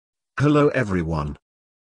Hello everyone.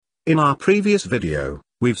 In our previous video,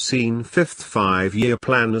 we've seen fifth five-year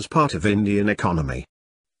plan as part of Indian economy.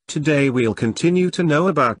 Today we'll continue to know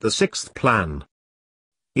about the sixth plan.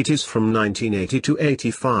 It is from 1980 to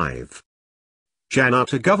 85.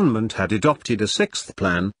 Janata government had adopted a sixth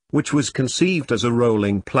plan, which was conceived as a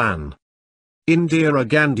rolling plan. Indira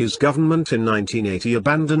Gandhi's government in 1980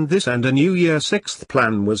 abandoned this and a new year sixth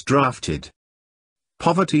plan was drafted.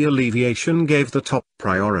 Poverty alleviation gave the top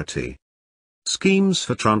priority. Schemes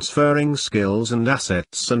for transferring skills and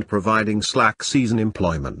assets and providing slack season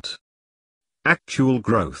employment. Actual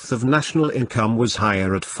growth of national income was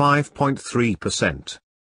higher at 5.3%.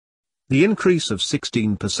 The increase of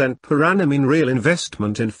 16% per annum in real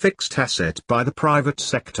investment in fixed asset by the private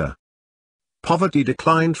sector. Poverty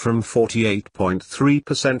declined from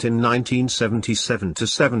 48.3% in 1977 to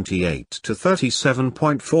 78 to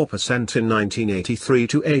 37.4% in 1983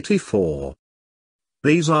 to 84.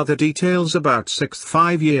 These are the details about sixth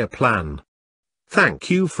five-year plan.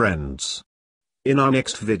 Thank you friends. In our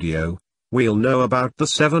next video, we'll know about the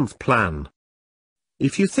seventh plan.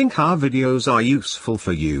 If you think our videos are useful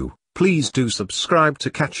for you, please do subscribe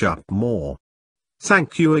to catch up more.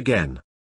 Thank you again.